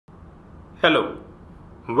Hello,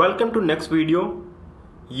 welcome to next video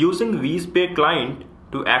using vSphere client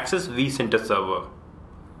to access vCenter server.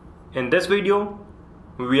 In this video,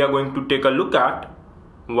 we are going to take a look at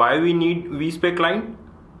why we need vSphere client,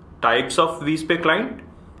 types of vSphere client,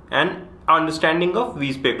 and understanding of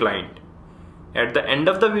vSphere client. At the end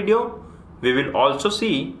of the video, we will also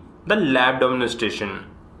see the lab demonstration.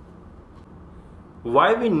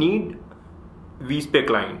 Why we need vSphere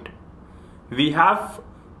client? We have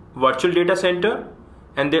virtual data center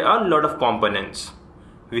and there are a lot of components.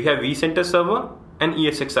 We have vCenter server and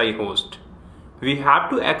ESXi host. We have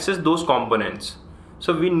to access those components.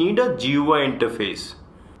 So we need a GUI interface.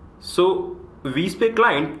 So vSphere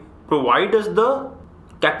client provides us the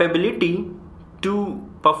capability to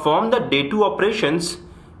perform the day 2 operations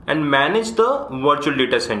and manage the virtual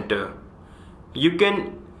data center. You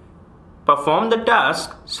can perform the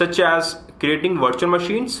tasks such as creating virtual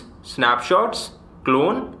machines, snapshots,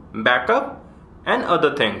 clone, backup, and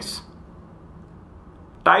other things.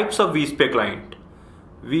 Types of vSphere client.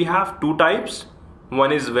 We have two types.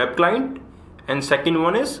 One is web client and second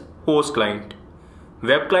one is host client.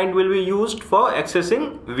 Web client will be used for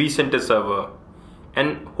accessing vCenter server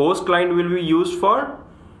and host client will be used for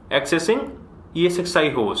accessing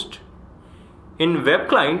ESXi host. In web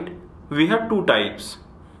client, we have two types.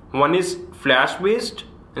 One is Flash based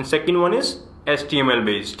and second one is HTML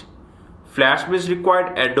based. Flash based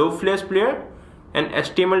required Adobe Flash Player and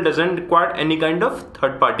HTML doesn't require any kind of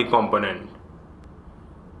third-party component.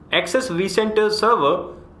 Access vCenter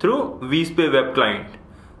server through vSphere web client.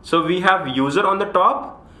 So we have user on the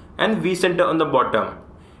top and vCenter on the bottom.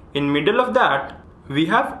 In middle of that, we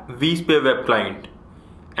have vSphere web client.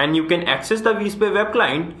 And you can access the vSphere web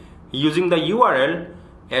client using the URL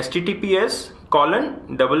https://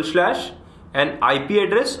 and IP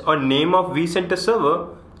address or name of vCenter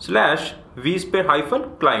server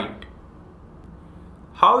 /vSphere-client.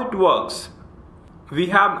 How it works? We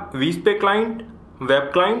have vSphere client,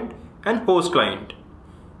 web client, and host client.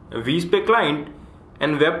 vSphere client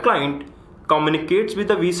and web client communicates with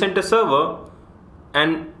the vCenter server,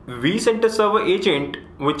 and vCenter server agent,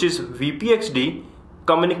 which is VPXD,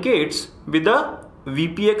 communicates with the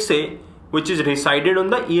VPXA, which is resided on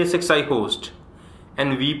the ESXi host,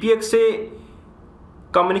 and VPXA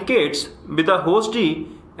communicates with the host D,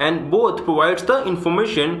 and both provides the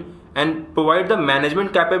information and provide the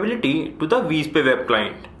management capability to the vSphere web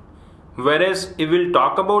client. Whereas if we'll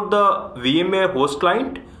talk about the VMware host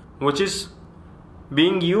client, which is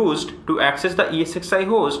being used to access the ESXi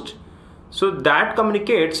host, so that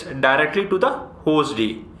communicates directly to the host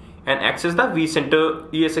D and access the vCenter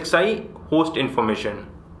ESXi host information.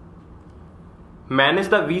 Manage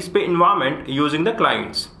the vSphere environment using the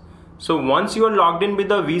clients. So once you are logged in with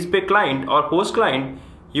the vSphere client or host client,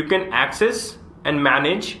 you can access and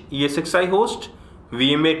manage ESXi host,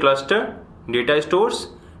 VMware cluster, data stores,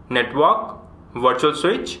 network, virtual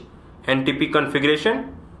switch, NTP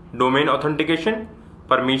configuration, domain authentication,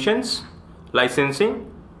 permissions, licensing,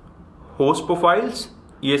 host profiles,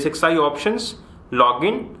 ESXi options,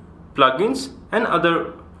 login, plugins, and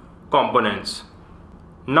other components.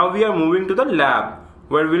 Now we are moving to the lab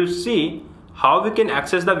where we'll see how we can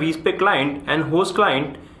access the vSphere client and host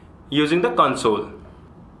client using the console.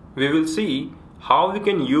 We will see how we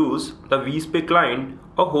can use the vSphere client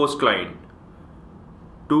or host client.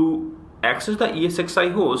 To access the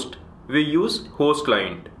ESXi host, we use host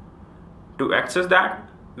client. To access that,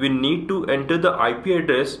 we need to enter the IP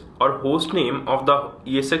address or host name of the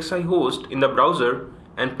ESXi host in the browser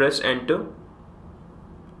and press enter.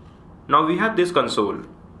 Now we have this console.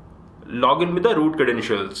 Log in with the root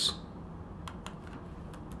credentials.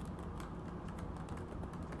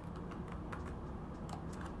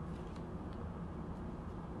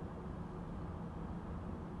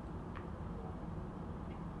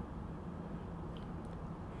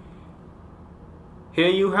 Here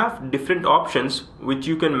you have different options which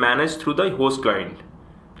you can manage through the host client.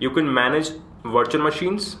 You can manage virtual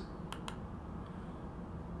machines.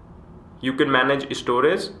 You can manage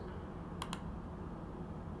storage.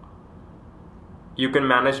 You can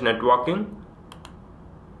manage networking.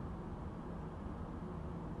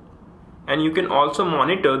 And you can also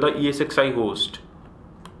monitor the ESXi host.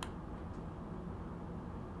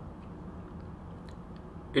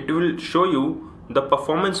 It will show you the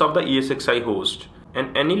performance of the ESXi host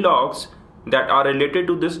and any logs that are related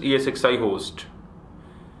to this ESXi host.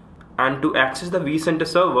 And to access the vCenter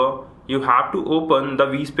server, you have to open the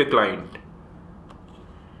vSphere client.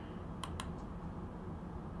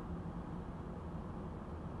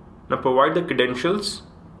 Now provide the credentials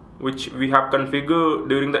which we have configured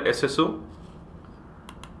during the SSO.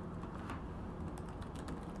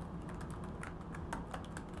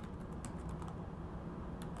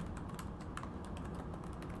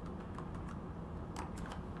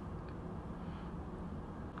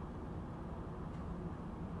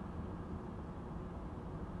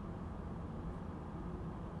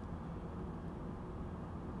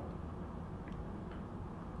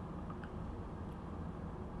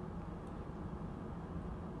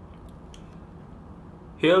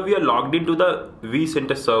 Here we are logged into the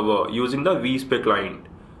vCenter server using the vSphere client.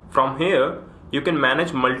 From here, you can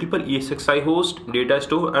manage multiple ESXi hosts, data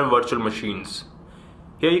store and virtual machines.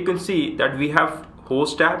 Here you can see that we have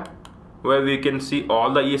host tab where we can see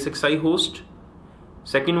all the ESXi hosts.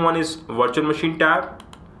 Second one is virtual machine tab.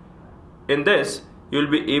 In this, you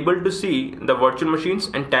will be able to see the virtual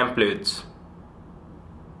machines and templates.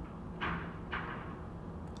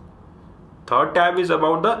 Third tab is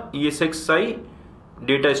about the ESXi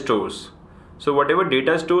data stores. So whatever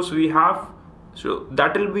data stores we have, so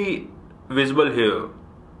that will be visible here.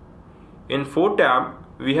 In fourth tab,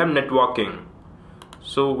 we have networking.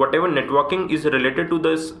 So whatever networking is related to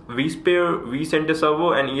this vSphere, vCenter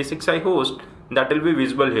server and ESXi host, that will be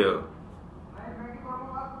visible here.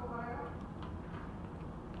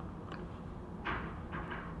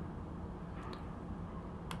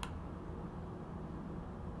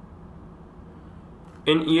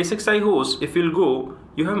 In ESXi host, if you'll go,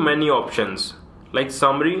 you have many options like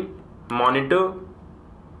summary, monitor,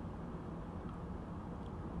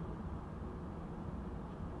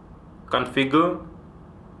 configure,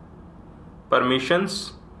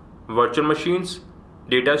 permissions, virtual machines,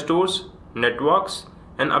 data stores, networks,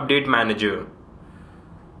 and update manager.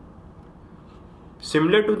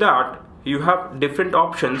 Similar to that, you have different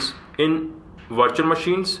options in virtual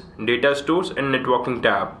machines, data stores, and networking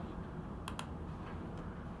tab.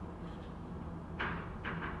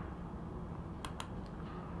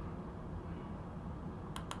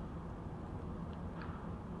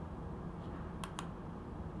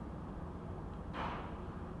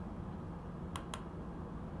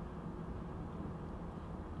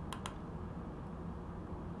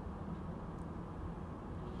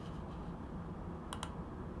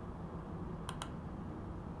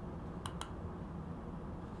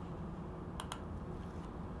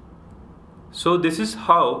 So this is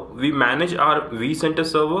how we manage our vCenter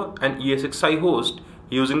server and ESXi host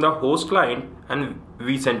using the host client and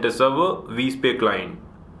vCenter server vSphere client.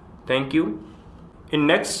 Thank you. In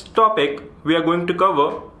next topic, we are going to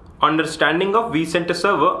cover understanding of vCenter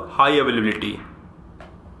server high availability.